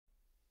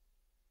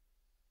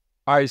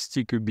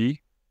ISTQB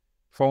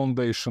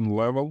Foundation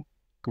Level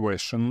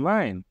Question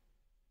 9.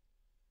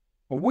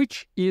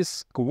 Which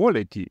is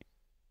quality?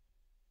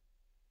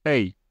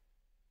 A.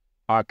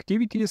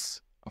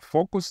 Activities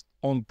focused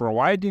on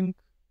providing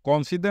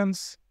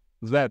confidence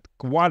that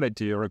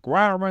quality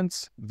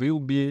requirements will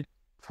be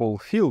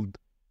fulfilled.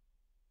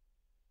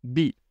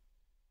 B.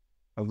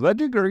 The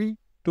degree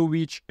to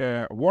which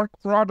a work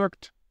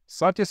product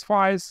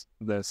satisfies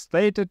the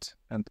stated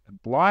and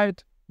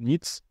implied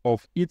needs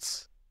of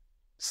its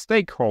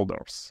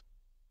stakeholders.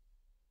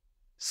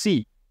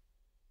 C.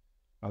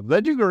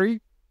 The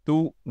degree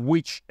to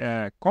which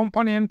a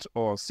component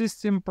or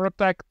system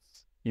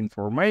protects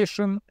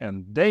information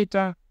and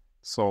data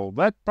so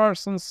that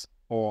persons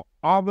or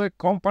other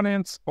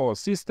components or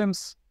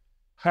systems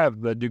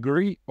have the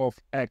degree of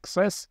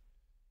access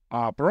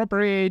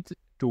appropriate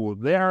to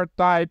their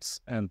types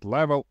and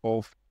level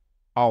of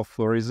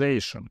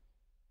authorization.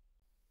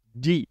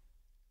 D.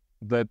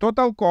 The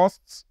total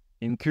costs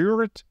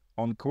incurred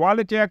on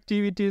quality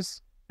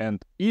activities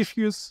and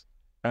issues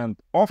and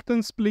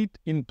often split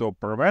into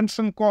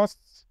prevention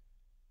costs,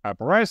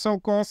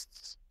 appraisal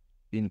costs,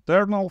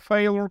 internal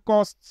failure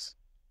costs,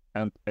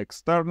 and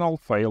external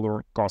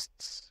failure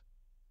costs.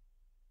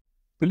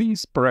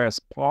 Please press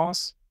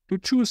pause to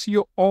choose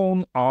your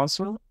own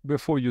answer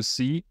before you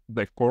see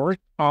the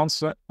correct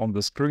answer on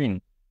the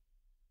screen.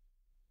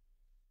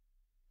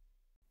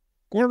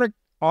 Correct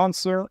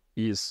answer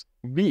is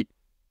B.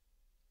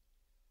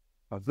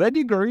 The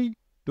degree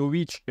to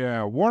which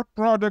a work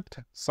product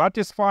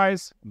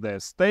satisfies the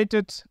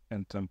stated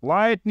and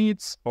implied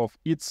needs of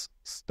its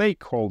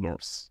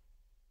stakeholders.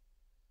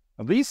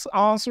 This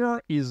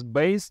answer is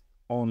based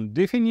on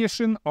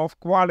definition of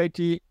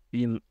quality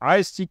in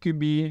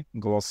ISTQB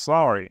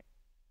glossary.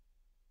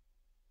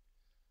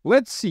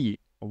 Let's see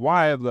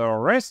why the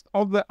rest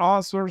of the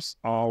answers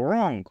are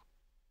wrong.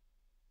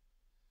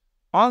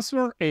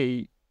 Answer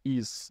A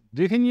is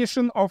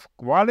definition of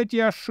quality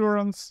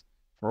assurance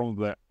from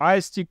the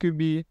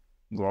ISTQB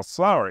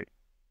glossary.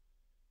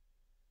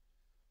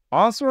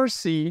 Answer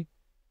C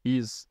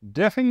is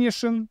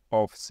definition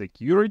of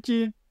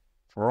security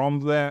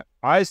from the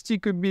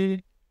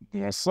ISTQB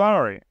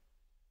glossary.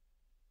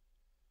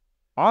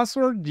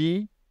 Answer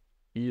D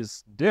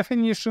is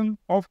definition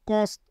of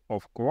cost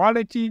of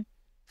quality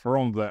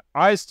from the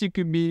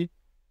ISTQB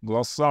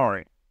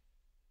glossary.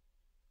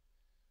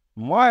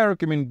 My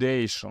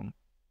recommendation: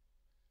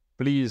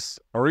 please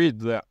read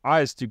the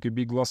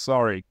ISTQB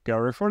glossary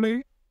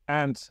carefully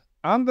and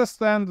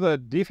understand the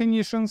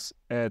definitions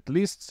at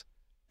least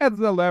at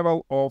the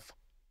level of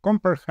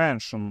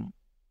comprehension,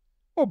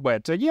 or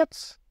better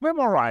yet,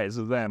 memorize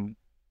them.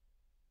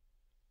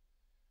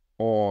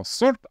 Or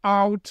sort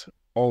out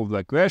all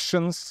the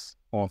questions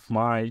of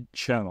my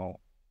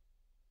channel.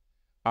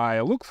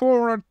 I look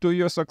forward to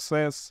your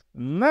success.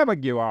 Never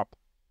give up.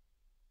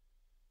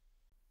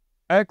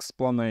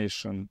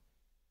 Explanation.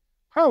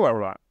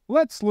 However,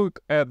 let's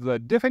look at the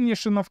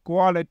definition of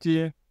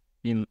quality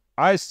in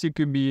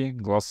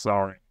ISTQB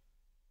glossary.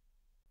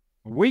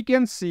 We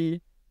can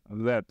see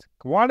that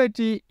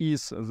quality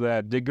is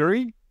the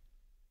degree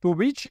to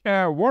which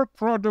a work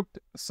product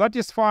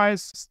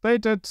satisfies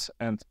stated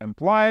and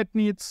implied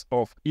needs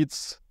of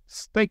its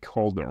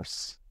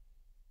stakeholders.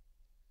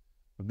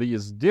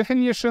 This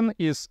definition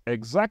is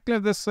exactly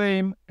the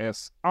same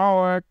as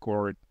our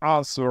correct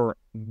answer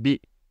B.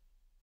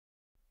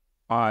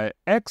 I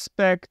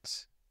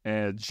expect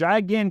a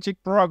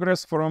gigantic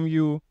progress from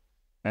you,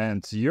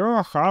 and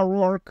your hard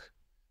work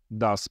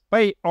does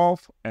pay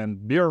off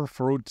and bear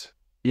fruit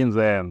in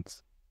the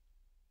end.